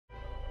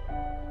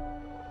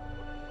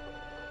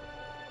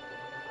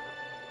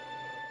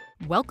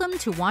Welcome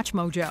to Watch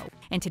Mojo,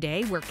 and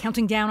today we're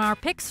counting down our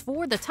picks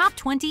for the top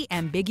 20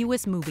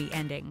 ambiguous movie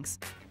endings.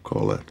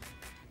 Call it.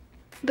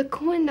 The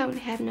coin don't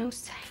have no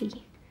say.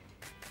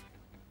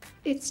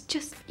 It's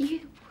just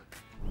you.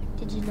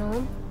 Did you know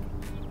him?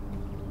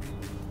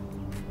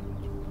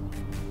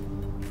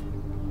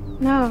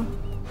 No.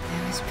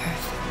 That was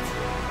perfect.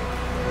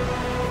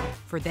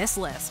 For this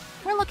list,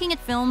 we're looking at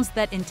films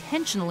that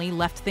intentionally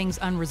left things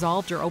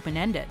unresolved or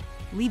open-ended,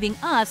 leaving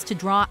us to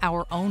draw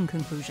our own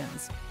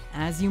conclusions.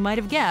 As you might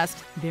have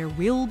guessed, there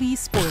will be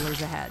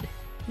spoilers ahead.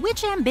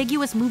 Which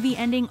ambiguous movie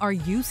ending are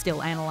you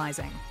still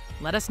analyzing?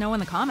 Let us know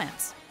in the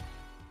comments.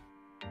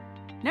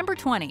 Number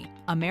 20,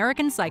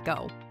 American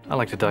Psycho. I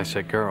like to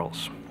dissect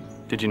girls.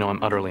 Did you know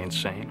I'm utterly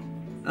insane?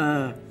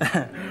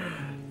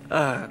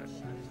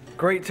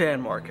 Great tan,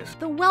 Marcus.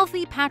 The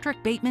wealthy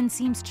Patrick Bateman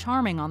seems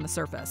charming on the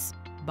surface.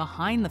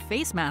 Behind the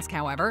face mask,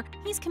 however,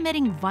 he's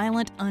committing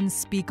violent,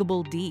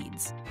 unspeakable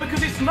deeds.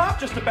 Because it's not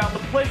just about the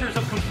pleasures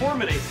of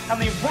conformity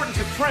and the importance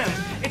of trends,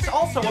 it's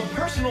also a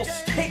personal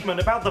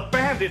statement about the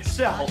band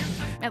itself.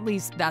 At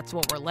least that's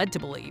what we're led to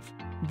believe.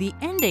 The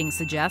ending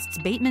suggests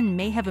Bateman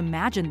may have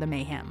imagined the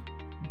mayhem.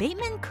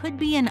 Bateman could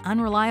be an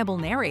unreliable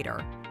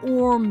narrator,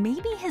 or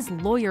maybe his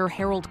lawyer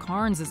Harold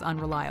Carnes is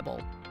unreliable.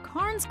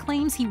 Carnes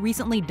claims he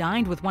recently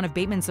dined with one of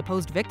Bateman's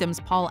supposed victims,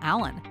 Paul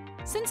Allen.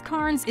 Since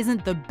Carnes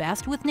isn't the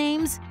best with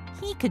names,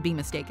 he could be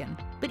mistaken.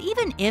 But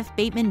even if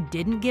Bateman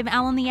didn't give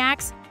Allen the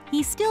axe,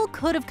 he still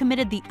could have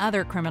committed the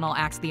other criminal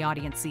acts the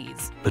audience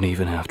sees. But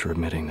even after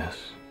admitting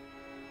this,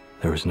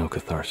 there is no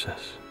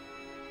catharsis.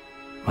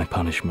 My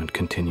punishment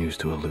continues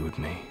to elude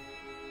me,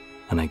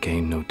 and I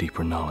gain no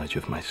deeper knowledge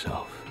of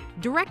myself.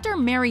 Director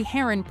Mary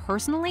Herron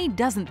personally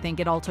doesn't think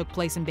it all took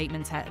place in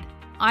Bateman's head.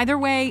 Either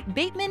way,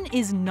 Bateman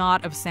is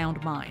not of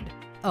sound mind.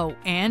 Oh,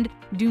 and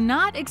do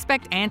not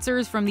expect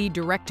answers from the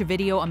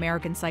direct-to-video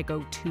American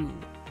Psycho 2.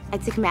 I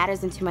took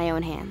matters into my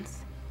own hands,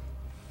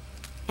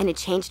 and it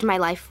changed my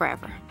life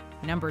forever.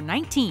 Number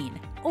 19,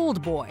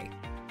 Old Boy.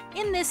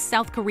 In this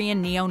South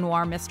Korean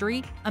neo-noir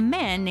mystery, a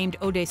man named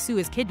Oh Dae-soo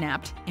is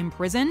kidnapped,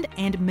 imprisoned,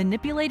 and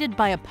manipulated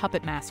by a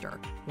puppet master.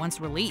 Once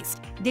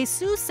released,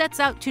 Dae-soo sets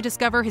out to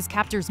discover his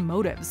captor's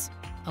motives.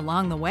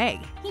 Along the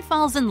way, he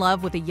falls in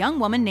love with a young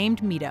woman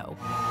named Mido.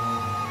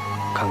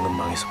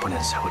 강금망에서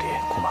보낸 세월이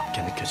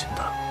고맙게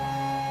느껴진다.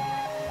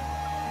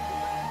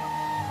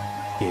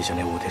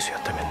 예전의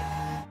오대수였다면.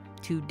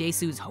 To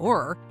Dae-soo's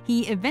horror,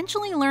 he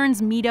eventually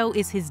learns Mido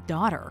is his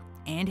daughter,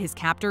 and his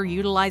captor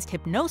utilized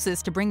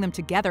hypnosis to bring them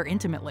together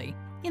intimately.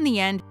 In the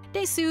end,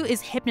 Dae-soo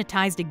is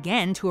hypnotized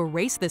again to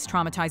erase this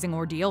traumatizing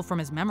ordeal from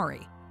his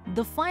memory.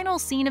 The final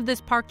scene of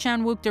this Park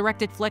Chan-wook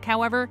directed flick,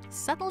 however,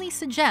 subtly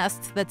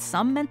suggests that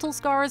some mental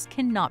scars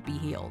cannot be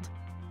healed.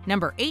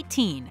 Number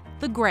 18,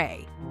 The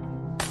Grey.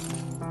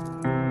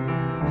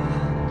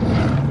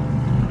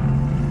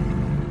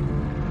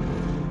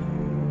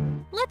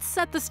 Let's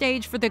set the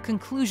stage for the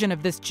conclusion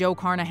of this Joe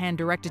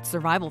Carnahan-directed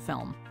survival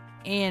film.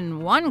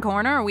 In one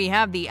corner, we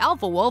have the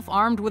alpha wolf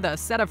armed with a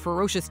set of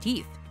ferocious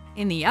teeth.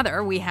 In the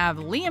other, we have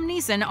Liam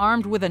Neeson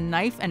armed with a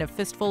knife and a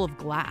fistful of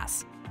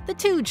glass. The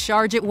two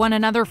charge at one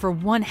another for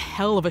one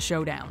hell of a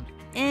showdown.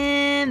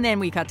 And then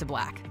we cut to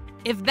black.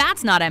 If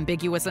that's not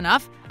ambiguous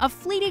enough, a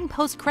fleeting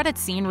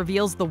post-credits scene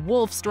reveals the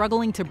wolf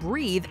struggling to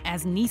breathe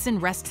as Neeson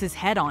rests his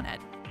head on it.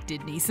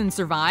 Did Neeson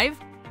survive?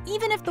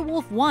 Even if the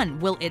wolf won,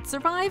 will it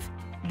survive?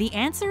 The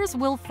answers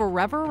will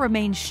forever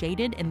remain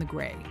shaded in the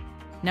gray.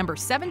 Number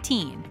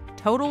 17,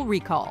 Total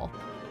Recall.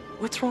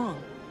 What's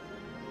wrong?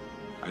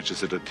 I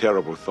just had a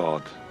terrible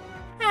thought.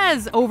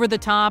 As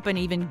over-the-top and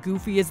even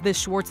goofy as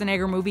this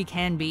Schwarzenegger movie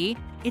can be,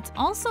 it's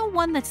also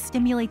one that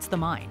stimulates the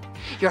mind.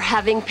 You're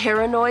having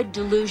paranoid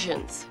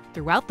delusions.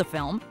 Throughout the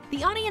film,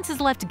 the audience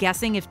is left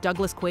guessing if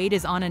Douglas Quaid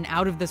is on an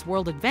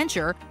out-of-this-world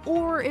adventure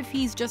or if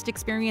he's just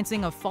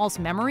experiencing a false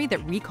memory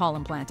that Recall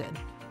implanted.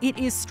 It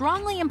is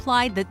strongly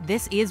implied that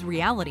this is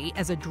reality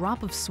as a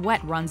drop of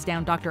sweat runs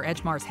down Dr.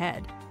 Edgemar's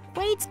head.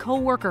 Quaid's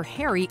co-worker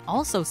Harry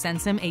also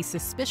sends him a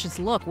suspicious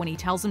look when he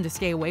tells him to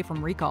stay away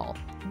from Recall.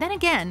 Then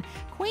again,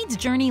 Quaid's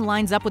journey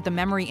lines up with the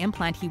memory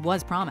implant he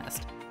was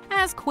promised.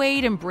 As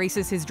Quaid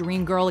embraces his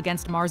dream girl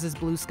against Mars's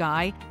blue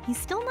sky, he's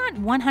still not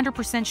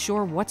 100%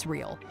 sure what's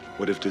real.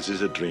 What if this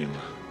is a dream?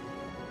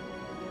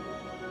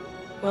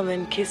 Well,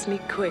 then kiss me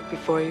quick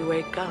before you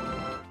wake up.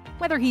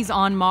 Whether he's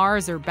on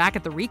Mars or back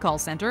at the Recall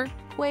Center,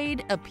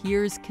 Quaid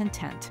appears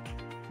content.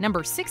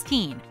 Number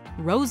 16,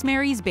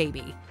 Rosemary's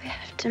Baby. We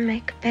have to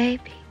make a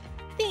baby.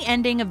 The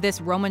ending of this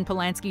Roman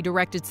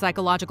Polanski-directed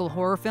psychological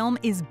horror film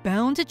is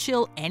bound to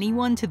chill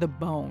anyone to the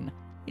bone.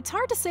 It's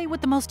hard to say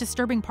what the most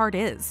disturbing part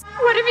is.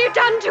 What have you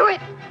done to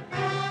it?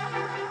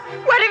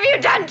 What have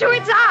you done to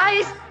its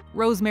eyes?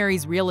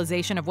 Rosemary's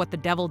realization of what the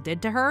devil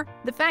did to her,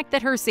 the fact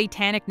that her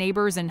satanic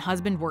neighbors and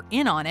husband were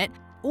in on it,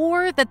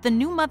 or that the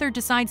new mother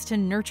decides to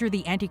nurture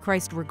the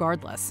Antichrist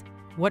regardless.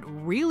 What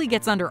really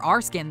gets under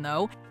our skin,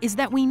 though, is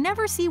that we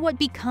never see what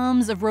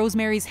becomes of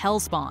Rosemary's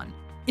hellspawn.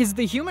 Is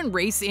the human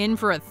race in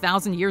for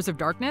 1,000 years of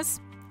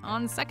darkness?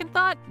 On second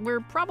thought,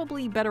 we're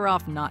probably better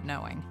off not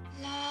knowing.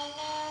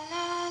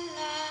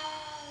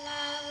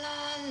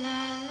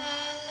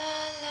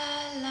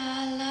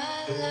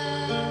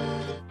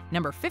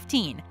 Number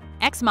 15.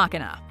 Ex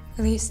Machina.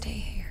 Will you stay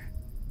here?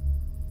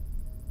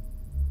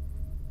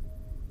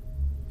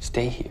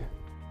 Stay here.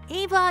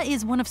 Ava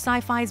is one of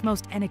sci-fi's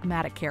most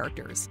enigmatic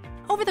characters.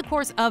 Over the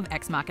course of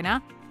Ex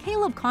Machina,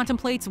 Caleb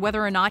contemplates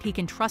whether or not he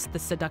can trust the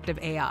seductive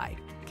AI.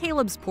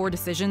 Caleb's poor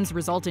decisions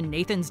result in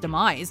Nathan's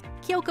demise,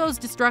 Kyoko's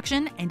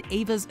destruction, and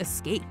Ava's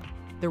escape.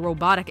 The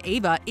robotic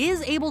Ava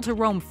is able to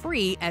roam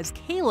free as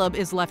Caleb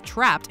is left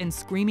trapped and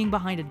screaming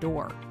behind a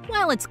door.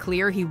 While it's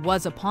clear he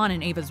was a pawn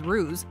in Ava's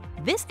ruse,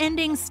 this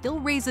ending still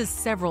raises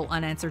several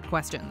unanswered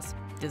questions.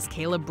 Does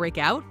Caleb break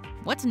out?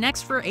 What's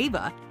next for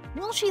Ava?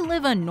 Will she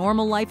live a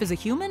normal life as a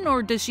human,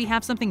 or does she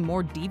have something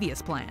more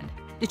devious planned?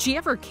 Did she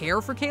ever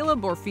care for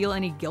Caleb or feel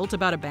any guilt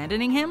about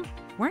abandoning him?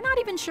 We're not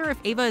even sure if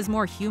Ava is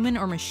more human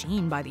or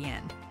machine by the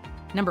end.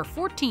 Number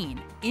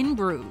 14. In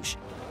Bruges.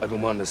 I've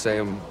been wanting to say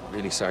I'm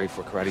really sorry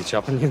for karate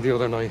chopping you the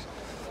other night.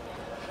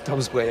 That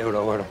was way out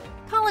of order.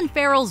 Colin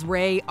Farrell's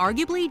Ray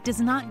arguably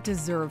does not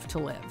deserve to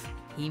live.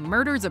 He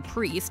murders a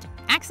priest,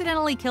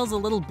 accidentally kills a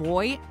little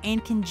boy,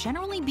 and can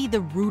generally be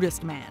the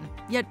rudest man.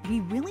 Yet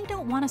we really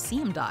don't want to see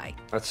him die.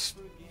 That's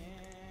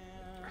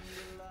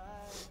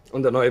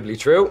undeniably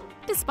true.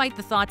 Despite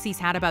the thoughts he's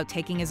had about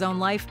taking his own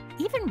life,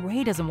 even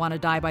Ray doesn't want to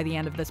die by the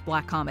end of this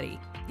black comedy,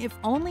 if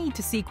only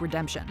to seek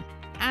redemption.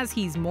 As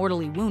he's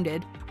mortally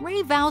wounded,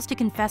 Ray vows to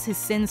confess his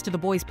sins to the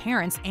boy's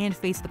parents and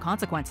face the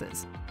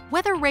consequences.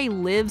 Whether Ray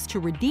lives to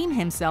redeem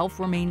himself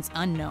remains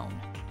unknown.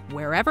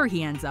 Wherever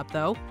he ends up,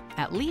 though,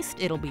 at least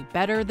it'll be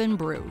better than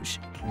Bruges.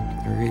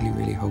 I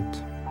really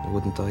hoped I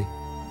wouldn't die.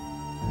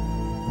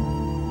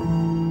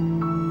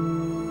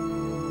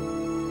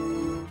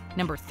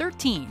 Number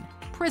 13.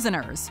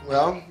 Prisoners.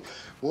 Well,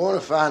 we want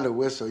to find a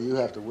whistle, you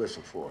have to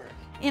whistle for it.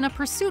 In a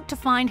pursuit to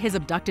find his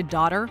abducted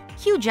daughter,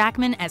 Hugh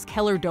Jackman as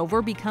Keller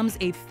Dover becomes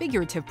a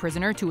figurative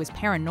prisoner to his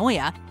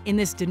paranoia in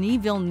this Denis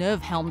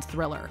Villeneuve-helmed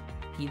thriller.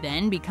 He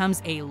then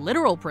becomes a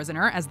literal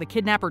prisoner as the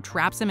kidnapper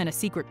traps him in a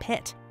secret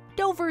pit.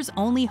 Dover's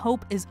only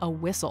hope is a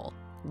whistle,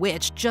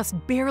 which just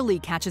barely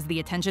catches the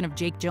attention of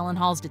Jake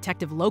Gyllenhaal's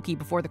Detective Loki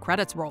before the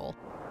credits roll.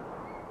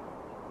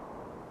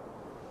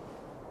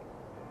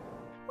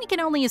 We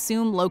can only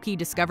assume Loki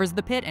discovers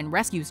the pit and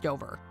rescues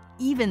Dover.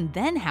 Even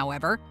then,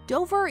 however,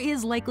 Dover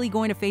is likely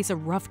going to face a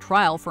rough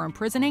trial for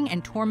imprisoning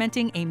and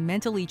tormenting a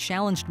mentally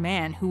challenged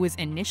man who was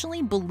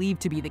initially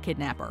believed to be the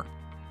kidnapper.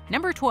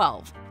 Number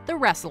 12. The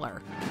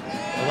Wrestler.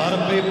 A lot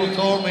of people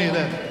told me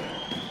that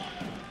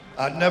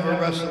I'd never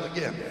wrestle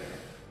again.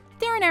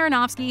 Darren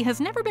Aronofsky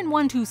has never been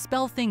one to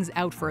spell things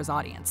out for his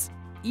audience.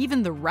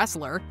 Even The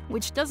Wrestler,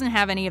 which doesn't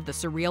have any of the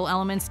surreal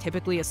elements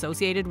typically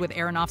associated with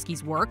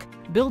Aronofsky's work,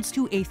 builds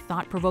to a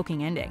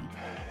thought-provoking ending.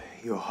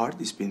 Your heart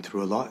has been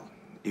through a lot.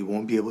 It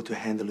won't be able to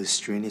handle a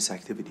strenuous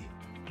activity.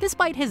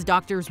 Despite his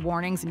doctor's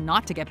warnings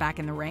not to get back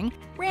in the ring,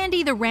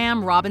 Randy the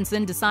Ram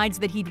Robinson decides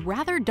that he'd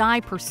rather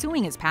die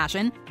pursuing his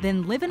passion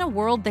than live in a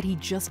world that he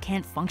just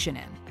can't function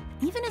in.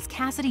 Even as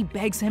Cassidy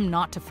begs him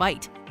not to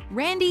fight,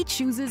 Randy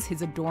chooses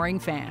his adoring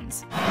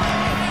fans.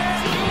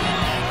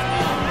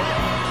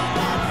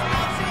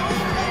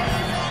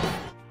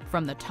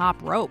 From the top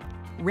rope,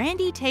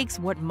 Randy takes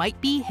what might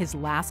be his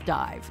last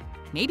dive.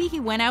 Maybe he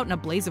went out in a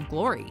blaze of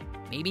glory.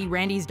 Maybe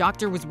Randy's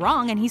doctor was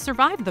wrong and he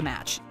survived the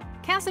match.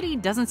 Cassidy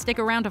doesn't stick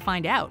around to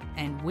find out,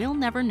 and we'll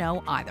never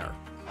know either.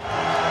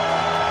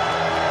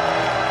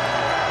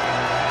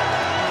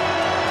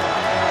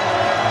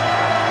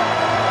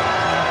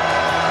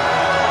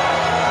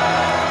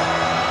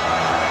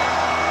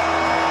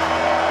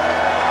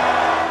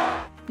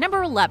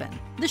 Number 11.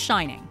 The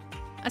Shining.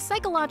 A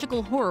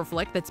psychological horror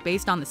flick that's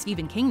based on the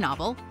Stephen King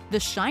novel, The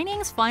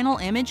Shining's final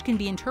image can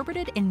be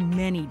interpreted in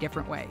many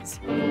different ways.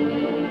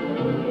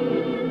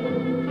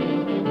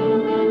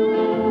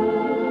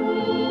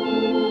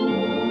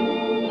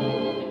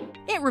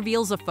 It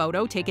reveals a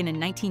photo taken in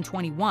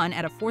 1921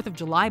 at a 4th of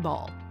July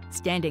ball.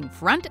 Standing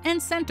front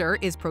and center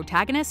is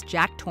protagonist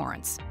Jack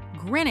Torrance,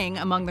 grinning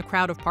among the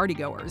crowd of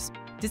partygoers.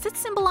 Does it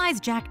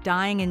symbolize Jack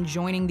dying and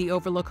joining the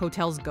Overlook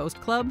Hotel's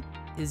ghost club?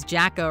 Is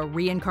Jack a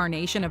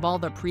reincarnation of all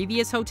the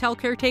previous hotel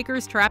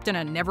caretakers trapped in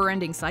a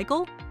never-ending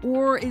cycle?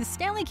 Or is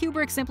Stanley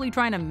Kubrick simply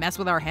trying to mess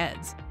with our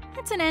heads?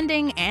 It's an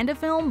ending and a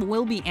film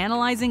we'll be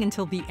analyzing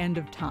until the end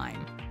of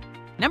time.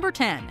 Number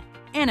 10.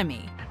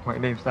 Enemy. My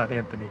name's not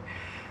Anthony.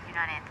 You're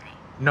not Anthony.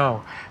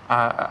 No,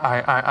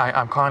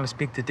 I'm calling to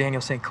speak to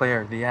Daniel St.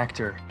 Clair, the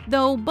actor.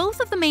 Though both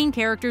of the main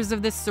characters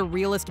of this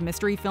surrealist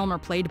mystery film are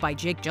played by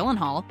Jake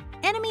Gyllenhaal,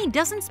 Enemy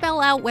doesn't spell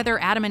out whether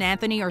Adam and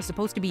Anthony are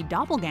supposed to be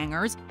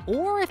doppelgangers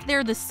or if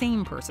they're the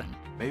same person.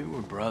 Maybe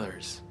we're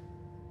brothers.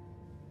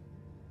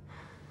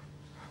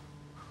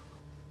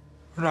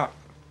 We're not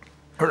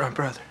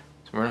brothers.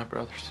 We're not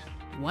brothers.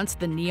 Once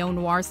the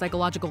neo-noir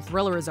psychological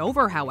thriller is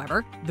over,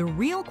 however, the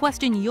real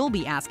question you'll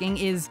be asking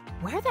is,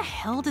 where the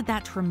hell did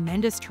that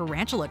tremendous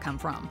tarantula come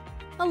from?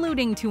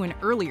 Alluding to an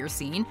earlier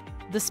scene,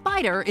 the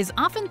spider is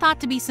often thought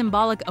to be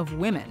symbolic of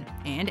women,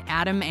 and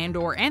Adam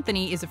and/or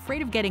Anthony is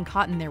afraid of getting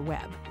caught in their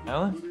web.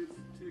 Ellen?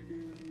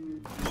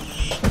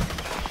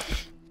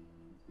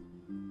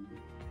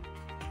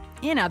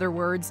 In other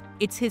words,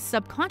 it's his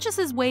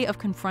subconscious's way of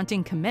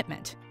confronting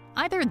commitment.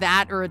 Either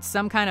that or it's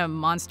some kind of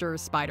monster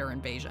spider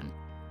invasion.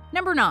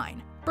 Number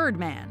 9.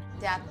 Birdman.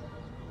 Dad?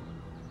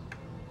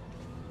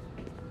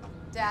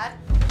 Dad?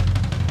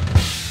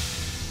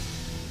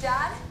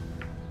 Dad?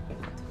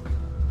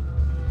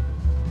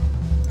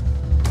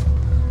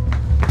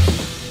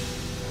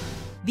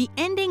 The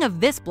ending of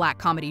this black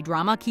comedy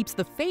drama keeps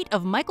the fate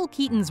of Michael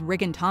Keaton's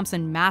Regan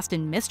Thompson masked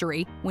in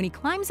mystery when he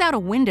climbs out a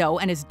window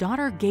and his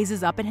daughter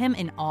gazes up at him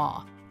in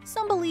awe.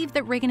 Some believe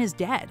that Regan is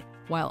dead,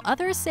 while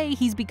others say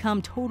he's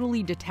become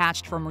totally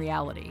detached from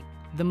reality.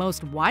 The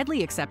most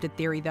widely accepted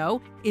theory,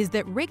 though, is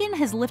that Regan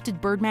has lifted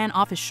Birdman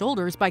off his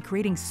shoulders by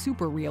creating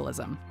super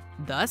realism.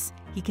 Thus,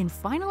 he can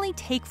finally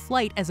take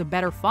flight as a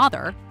better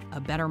father,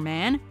 a better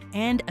man,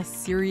 and a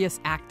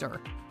serious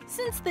actor.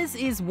 Since this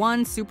is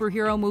one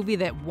superhero movie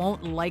that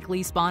won't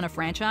likely spawn a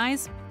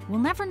franchise, we'll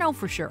never know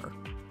for sure.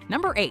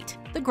 Number 8.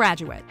 The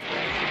Graduate.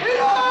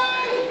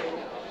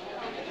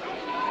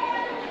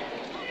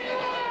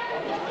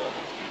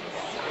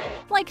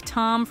 Like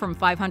Tom from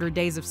 500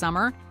 Days of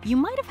Summer, you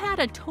might have had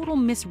a total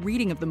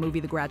misreading of the movie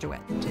The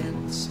Graduate.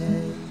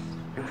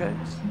 Okay.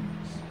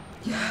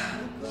 Yeah.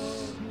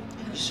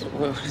 So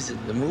what is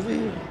it, the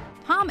movie?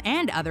 Tom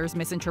and others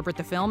misinterpret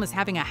the film as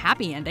having a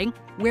happy ending,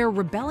 where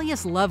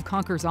rebellious love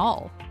conquers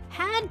all.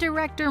 Had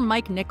director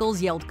Mike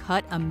Nichols yelled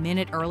cut a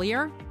minute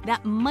earlier,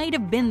 that might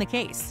have been the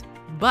case.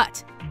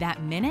 But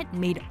that minute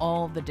made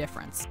all the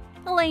difference.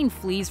 Elaine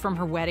flees from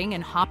her wedding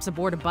and hops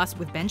aboard a bus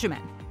with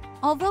Benjamin.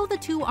 Although the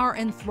two are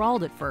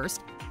enthralled at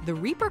first, the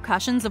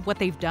repercussions of what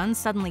they've done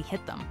suddenly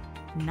hit them.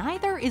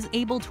 Neither is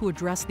able to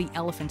address the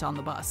elephant on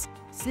the bus,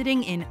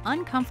 sitting in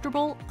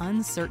uncomfortable,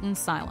 uncertain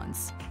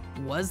silence.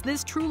 Was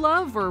this true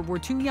love, or were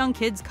two young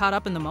kids caught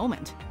up in the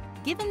moment?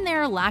 Given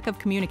their lack of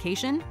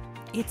communication,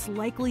 it's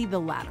likely the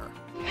latter.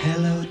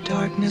 Hello,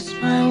 darkness,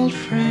 my old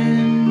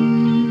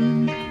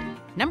friend.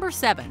 Number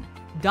 7.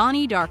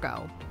 Donnie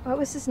Darko. What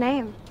was his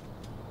name?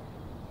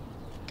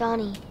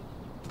 Donnie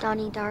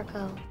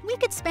Darko. We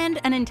could spend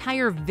an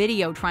entire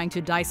video trying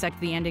to dissect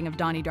the ending of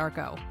Donnie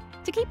Darko.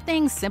 To keep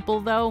things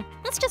simple, though,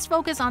 let's just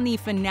focus on the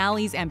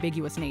finale's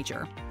ambiguous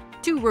nature.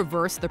 To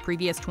reverse the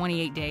previous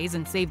 28 days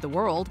and save the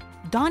world,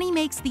 Donnie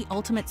makes the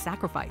ultimate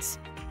sacrifice.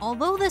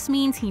 Although this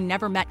means he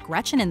never met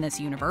Gretchen in this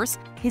universe,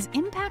 his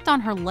impact on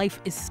her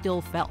life is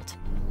still felt.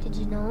 Did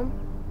you know him?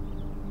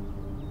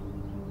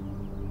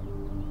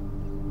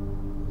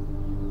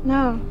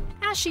 No.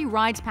 As she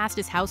rides past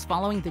his house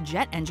following the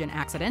jet engine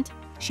accident,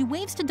 she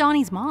waves to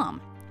Donnie's mom,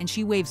 and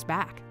she waves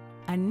back.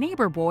 A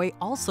neighbor boy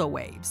also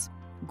waves.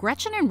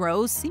 Gretchen and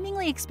Rose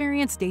seemingly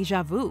experience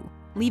déjà vu,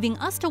 leaving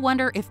us to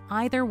wonder if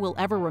either will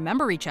ever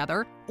remember each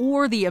other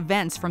or the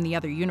events from the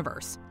other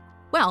universe.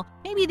 Well,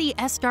 maybe the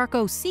S.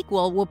 Darko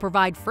sequel will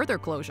provide further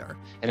closure.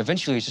 And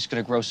eventually it's just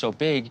gonna grow so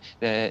big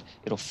that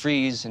it'll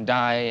freeze and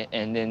die,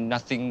 and then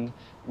nothing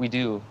we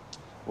do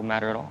will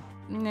matter at all.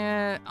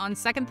 On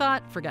second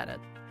thought, forget it.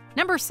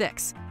 Number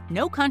 6.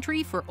 No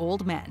Country for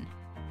Old Men.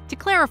 To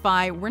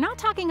clarify, we're not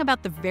talking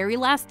about the very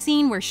last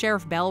scene where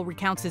Sheriff Bell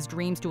recounts his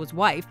dreams to his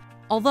wife,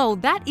 although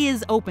that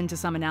is open to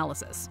some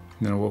analysis.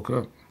 Then I woke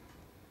up.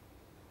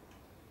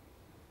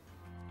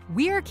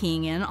 We're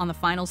keying in on the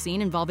final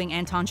scene involving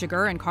Anton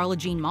Chigurh and Carla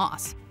Jean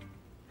Moss.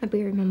 I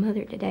buried my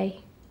mother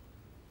today.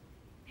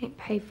 Ain't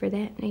paid for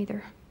that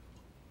neither.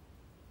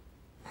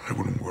 I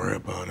wouldn't worry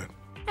about it.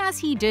 As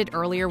he did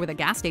earlier with a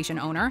gas station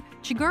owner,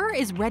 Chigurh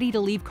is ready to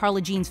leave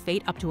Carla Jean's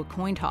fate up to a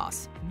coin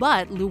toss.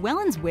 But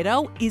Llewellyn's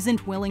widow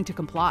isn't willing to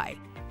comply.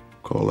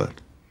 Call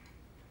it.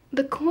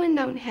 The coin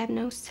don't have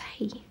no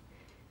say.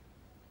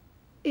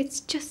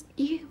 It's just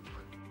you.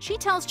 She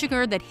tells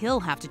Chigurh that he'll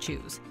have to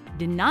choose,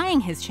 denying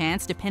his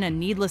chance to pin a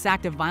needless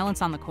act of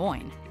violence on the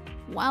coin.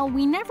 While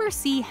we never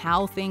see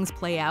how things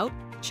play out,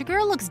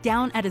 Chigurh looks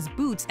down at his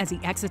boots as he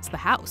exits the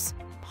house,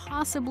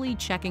 possibly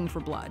checking for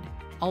blood.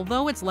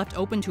 Although it's left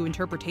open to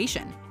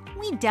interpretation,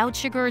 we doubt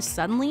Chigurh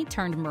suddenly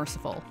turned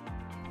merciful.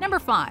 Number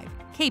 5.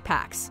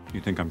 K-Pax.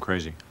 You think I'm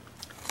crazy?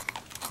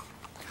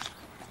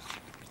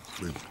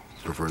 We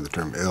prefer the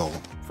term ill.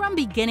 From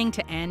beginning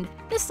to end,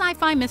 this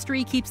sci-fi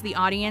mystery keeps the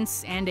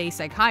audience and a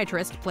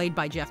psychiatrist played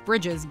by Jeff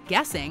Bridges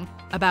guessing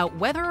about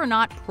whether or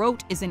not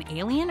Prot is an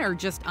alien or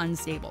just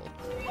unstable.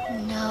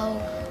 No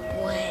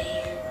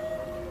way.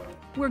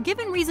 We're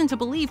given reason to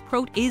believe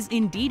Prot is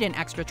indeed an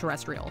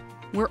extraterrestrial.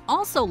 We're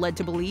also led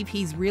to believe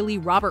he's really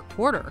Robert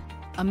Porter,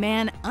 a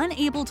man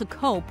unable to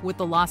cope with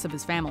the loss of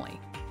his family.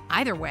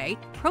 Either way,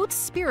 Prot's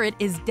spirit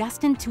is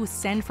destined to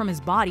ascend from his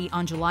body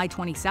on July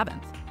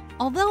 27th.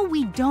 Although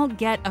we don't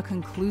get a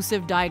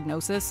conclusive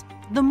diagnosis,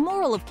 the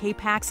moral of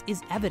K-Pax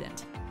is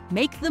evident.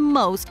 Make the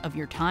most of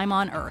your time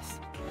on Earth.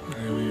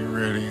 Whenever you're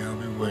ready, I'll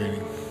be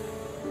waiting.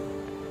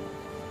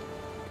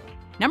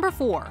 Number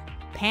 4.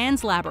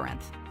 Pan's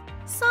Labyrinth.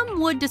 Some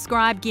would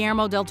describe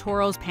Guillermo del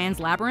Toro's Pan's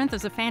Labyrinth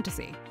as a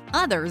fantasy.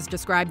 Others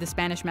describe the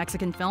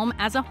Spanish-Mexican film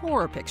as a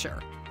horror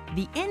picture.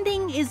 The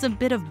ending is a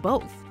bit of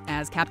both,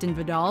 as Captain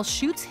Vidal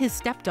shoots his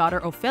stepdaughter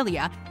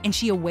Ophelia and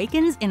she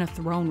awakens in a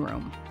throne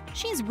room.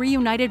 She's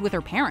reunited with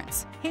her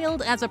parents,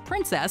 hailed as a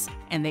princess,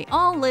 and they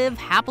all live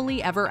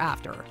happily ever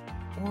after.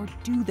 Or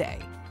do they?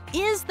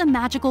 Is the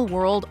magical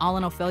world all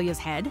in Ophelia's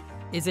head?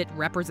 Is it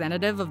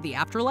representative of the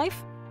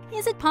afterlife?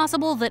 Is it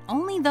possible that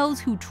only those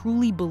who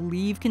truly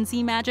believe can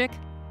see magic?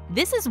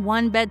 This is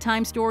one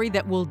bedtime story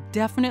that will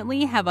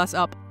definitely have us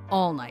up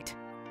all night.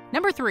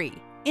 Number 3,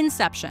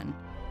 Inception.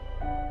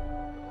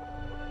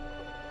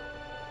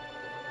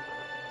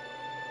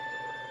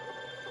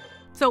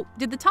 So,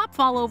 did the top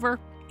fall over?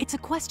 It's a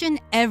question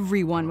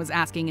everyone was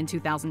asking in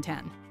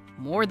 2010.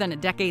 More than a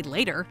decade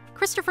later,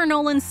 Christopher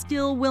Nolan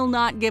still will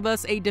not give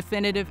us a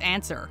definitive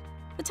answer.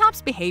 The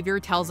top's behavior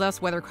tells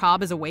us whether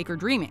Cobb is awake or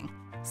dreaming.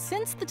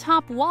 Since the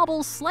top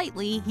wobbles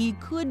slightly, he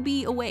could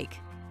be awake.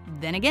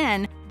 Then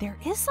again, there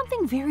is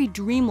something very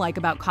dreamlike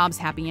about Cobb's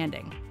happy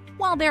ending.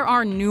 While there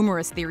are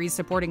numerous theories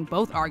supporting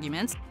both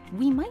arguments,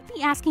 we might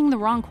be asking the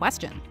wrong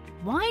question.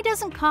 Why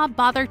doesn't Cobb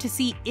bother to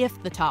see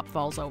if the top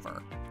falls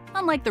over?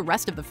 Unlike the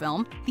rest of the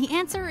film, the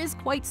answer is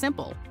quite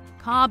simple.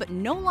 Cobb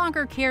no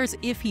longer cares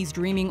if he's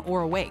dreaming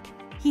or awake.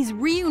 He's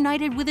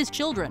reunited with his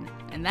children,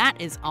 and that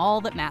is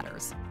all that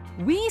matters.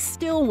 We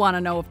still want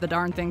to know if the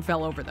darn thing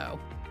fell over, though.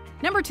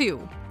 Number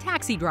 2,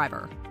 Taxi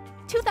Driver.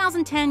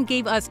 2010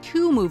 gave us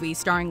 2 movies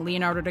starring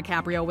Leonardo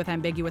DiCaprio with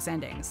ambiguous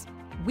endings.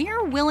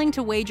 We're willing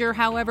to wager,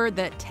 however,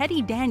 that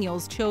Teddy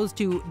Daniels chose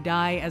to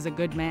die as a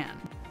good man.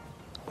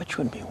 Which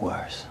would be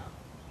worse?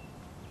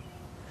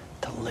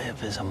 To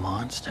live as a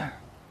monster?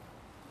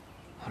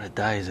 Or to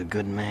die as a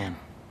good man?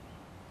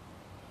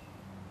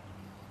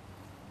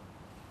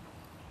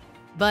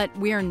 But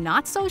we're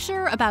not so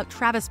sure about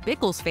Travis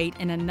Bickle's fate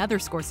in another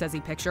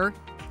Scorsese picture,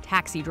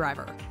 Taxi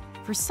Driver.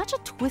 For such a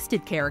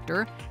twisted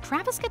character,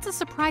 Travis gets a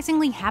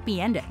surprisingly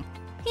happy ending.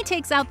 He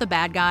takes out the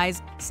bad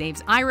guys,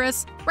 saves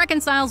Iris,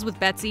 reconciles with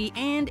Betsy,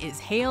 and is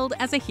hailed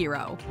as a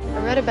hero.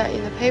 I read about you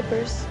in the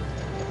papers.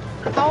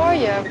 How are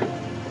you?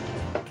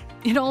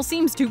 It all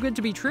seems too good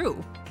to be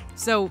true.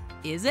 So,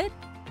 is it?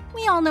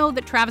 We all know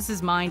that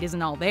Travis's mind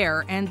isn't all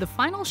there, and the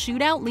final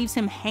shootout leaves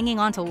him hanging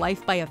on to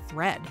life by a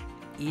thread.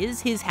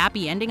 Is his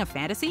happy ending a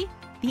fantasy?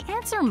 The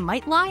answer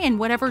might lie in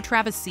whatever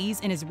Travis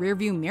sees in his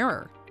rearview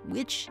mirror,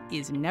 which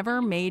is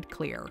never made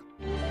clear.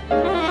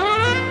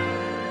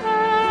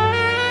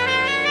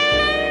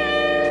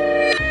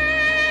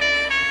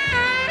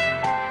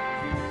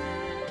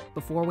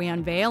 Before we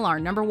unveil our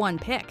number 1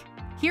 pick,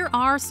 here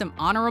are some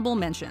honorable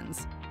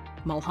mentions.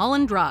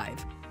 Mulholland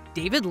Drive.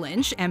 David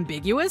Lynch,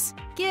 Ambiguous?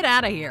 Get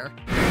out of here.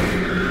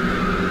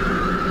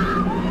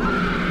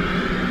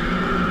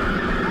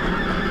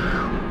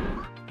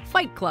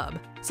 Fight Club.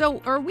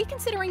 So, are we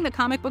considering the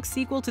comic book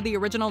sequel to the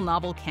original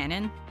novel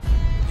canon?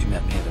 You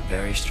met me at a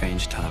very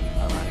strange time in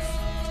my life.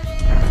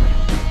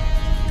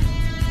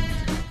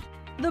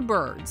 The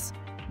Birds.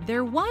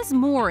 There was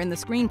more in the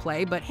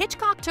screenplay, but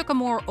Hitchcock took a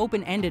more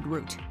open-ended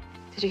route.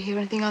 Did you hear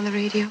anything on the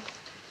radio?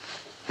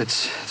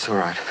 It's all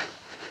right.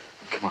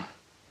 Come on.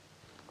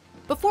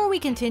 Before we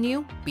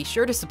continue, be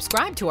sure to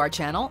subscribe to our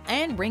channel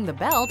and ring the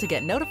bell to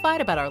get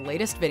notified about our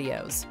latest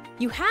videos.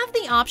 You have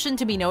the option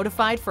to be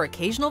notified for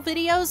occasional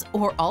videos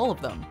or all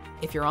of them.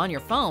 If you're on your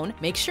phone,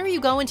 make sure you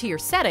go into your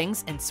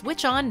settings and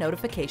switch on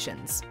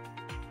notifications.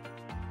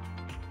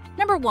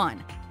 Number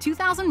 1,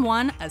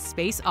 2001: A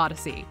Space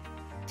Odyssey.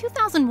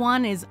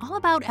 2001 is all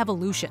about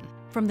evolution,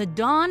 from the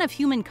dawn of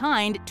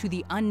humankind to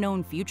the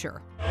unknown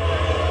future.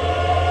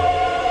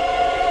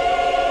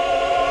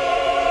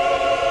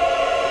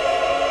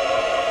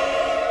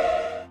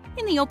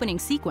 In the opening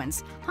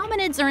sequence,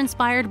 hominids are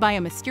inspired by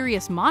a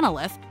mysterious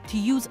monolith to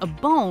use a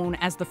bone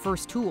as the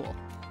first tool.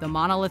 The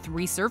monolith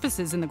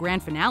resurfaces in the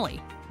grand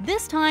finale,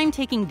 this time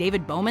taking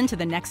David Bowman to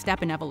the next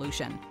step in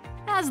evolution.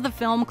 As the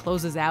film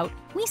closes out,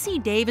 we see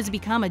Dave has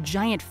become a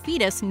giant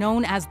fetus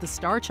known as the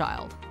Star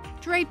Child.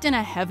 Draped in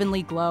a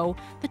heavenly glow,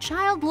 the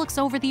child looks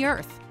over the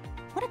Earth.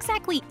 What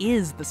exactly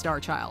is the Star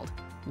Child?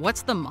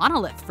 What's the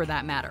monolith, for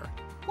that matter?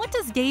 What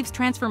does Dave's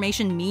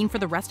transformation mean for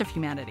the rest of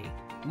humanity?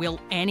 Will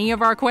any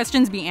of our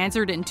questions be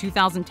answered in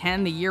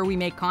 2010, the year we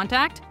make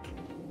contact?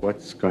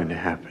 What's going to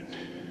happen?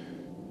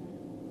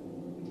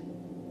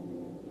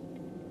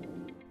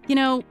 You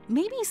know,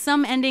 maybe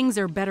some endings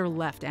are better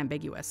left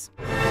ambiguous.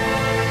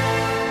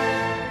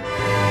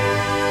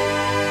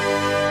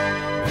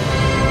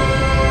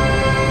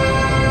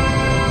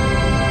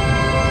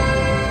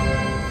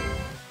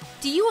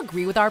 Do you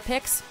agree with our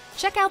picks?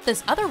 Check out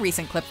this other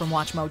recent clip from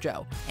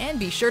WatchMojo, and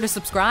be sure to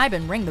subscribe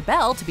and ring the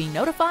bell to be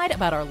notified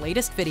about our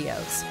latest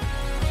videos.